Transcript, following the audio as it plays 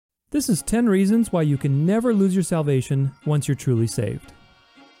This is 10 reasons why you can never lose your salvation once you're truly saved.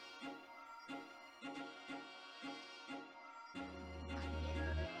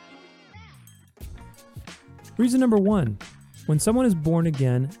 Reason number 1. When someone is born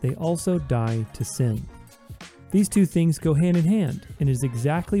again, they also die to sin. These two things go hand in hand, and it is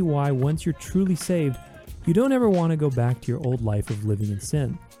exactly why once you're truly saved, you don't ever want to go back to your old life of living in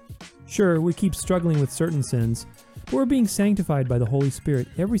sin. Sure, we keep struggling with certain sins, but we're being sanctified by the Holy Spirit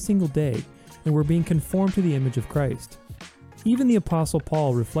every single day, and we're being conformed to the image of Christ. Even the Apostle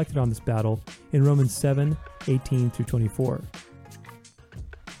Paul reflected on this battle in Romans 7:18-24.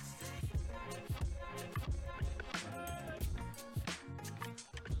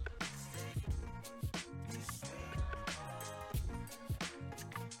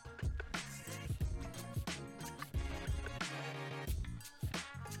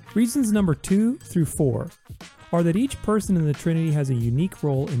 Reasons number 2 through 4 are that each person in the Trinity has a unique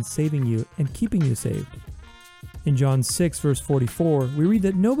role in saving you and keeping you saved. In John 6 verse 44, we read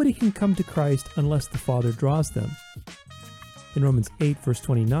that nobody can come to Christ unless the Father draws them. In Romans 8 verse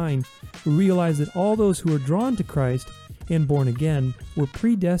 29, we realize that all those who are drawn to Christ and born again were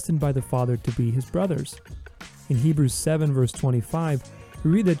predestined by the Father to be his brothers. In Hebrews 7 verse 25,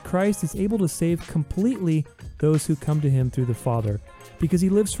 we read that Christ is able to save completely those who come to him through the Father, because he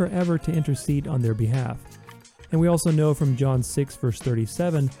lives forever to intercede on their behalf. And we also know from John 6 verse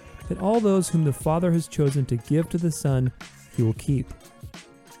 37 that all those whom the Father has chosen to give to the Son, he will keep.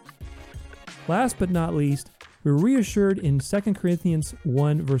 Last but not least, we're reassured in 2 Corinthians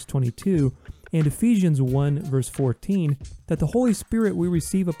 1 verse 22 and Ephesians 1 verse 14 that the Holy Spirit we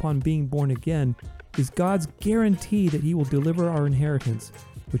receive upon being born again is God's guarantee that he will deliver our inheritance,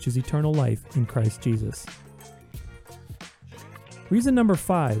 which is eternal life in Christ Jesus. Reason number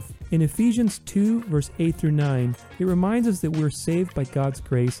 5, in Ephesians 2 verse 8 through 9, it reminds us that we're saved by God's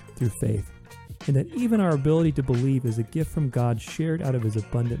grace through faith, and that even our ability to believe is a gift from God shared out of his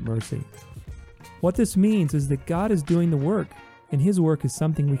abundant mercy. What this means is that God is doing the work, and his work is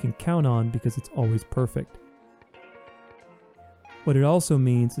something we can count on because it's always perfect. What it also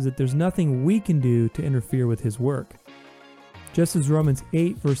means is that there's nothing we can do to interfere with his work. Just as Romans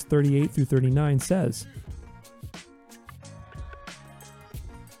 8 verse 38 through 39 says,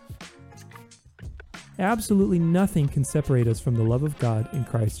 absolutely nothing can separate us from the love of God in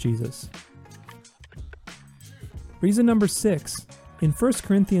Christ Jesus. Reason number 6. In 1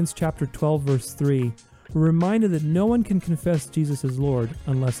 Corinthians chapter 12 verse 3, we're reminded that no one can confess Jesus as Lord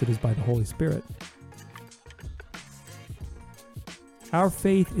unless it is by the Holy Spirit. Our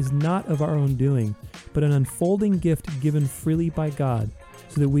faith is not of our own doing, but an unfolding gift given freely by God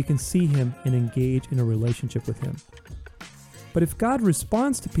so that we can see him and engage in a relationship with him. But if God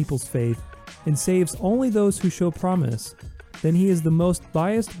responds to people's faith and saves only those who show promise, then he is the most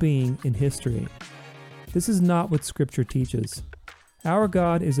biased being in history. This is not what Scripture teaches. Our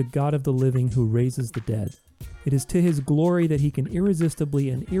God is a God of the living who raises the dead. It is to his glory that he can irresistibly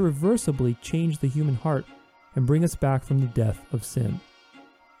and irreversibly change the human heart and bring us back from the death of sin.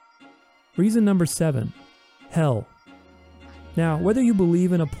 Reason number 7, hell. Now, whether you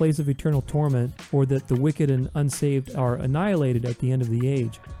believe in a place of eternal torment or that the wicked and unsaved are annihilated at the end of the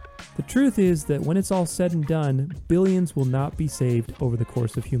age, the truth is that when it's all said and done, billions will not be saved over the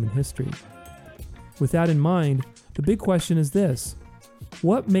course of human history. With that in mind, the big question is this: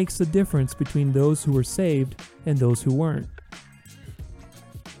 what makes the difference between those who were saved and those who weren't?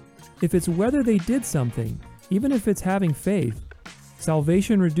 If it's whether they did something, even if it's having faith,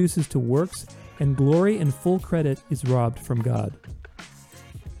 salvation reduces to works and glory and full credit is robbed from God.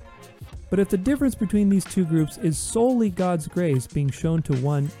 But if the difference between these two groups is solely God's grace being shown to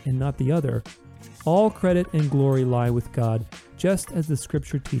one and not the other, all credit and glory lie with God, just as the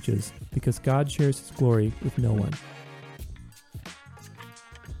Scripture teaches, because God shares his glory with no one.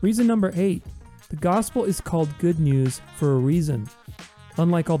 Reason number 8, the gospel is called good news for a reason.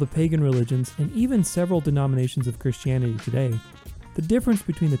 Unlike all the pagan religions and even several denominations of Christianity today, the difference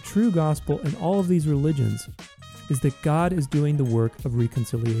between the true gospel and all of these religions is that God is doing the work of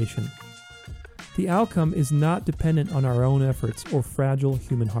reconciliation. The outcome is not dependent on our own efforts or fragile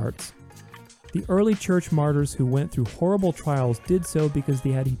human hearts. The early church martyrs who went through horrible trials did so because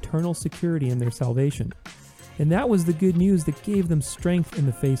they had eternal security in their salvation, and that was the good news that gave them strength in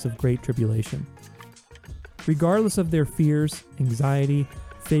the face of great tribulation. Regardless of their fears, anxiety,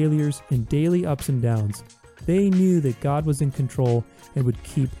 failures, and daily ups and downs, they knew that God was in control and would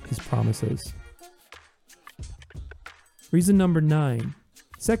keep his promises. Reason number 9.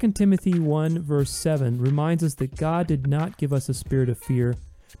 2 Timothy 1 verse 7 reminds us that God did not give us a spirit of fear,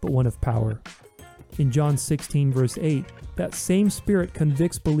 but one of power. In John 16, verse 8, that same Spirit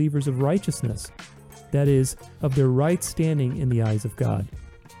convicts believers of righteousness, that is, of their right standing in the eyes of God.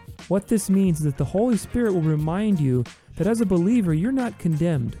 What this means is that the Holy Spirit will remind you that as a believer, you're not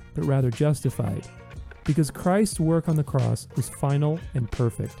condemned, but rather justified, because Christ's work on the cross was final and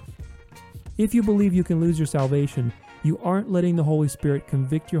perfect. If you believe you can lose your salvation, you aren't letting the Holy Spirit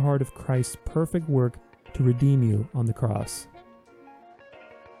convict your heart of Christ's perfect work to redeem you on the cross.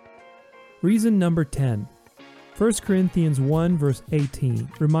 Reason number 10. 1 Corinthians 1 verse 18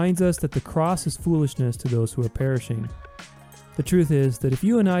 reminds us that the cross is foolishness to those who are perishing. The truth is that if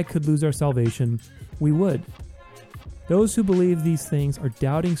you and I could lose our salvation, we would. Those who believe these things are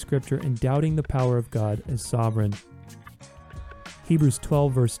doubting Scripture and doubting the power of God as sovereign. Hebrews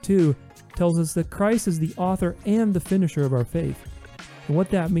 12 verse 2 tells us that Christ is the author and the finisher of our faith. And what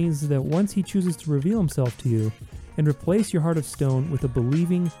that means is that once He chooses to reveal Himself to you and replace your heart of stone with a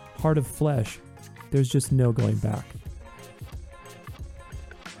believing heart of flesh, there's just no going back.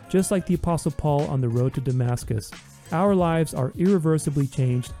 Just like the Apostle Paul on the road to Damascus, our lives are irreversibly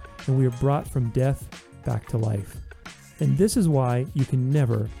changed and we are brought from death back to life. And this is why you can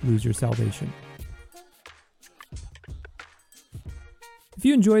never lose your salvation. If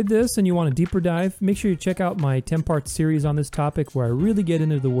you enjoyed this and you want a deeper dive, make sure you check out my 10-part series on this topic where I really get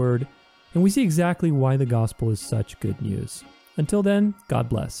into the Word and we see exactly why the gospel is such good news. Until then, God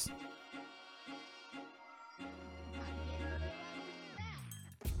bless.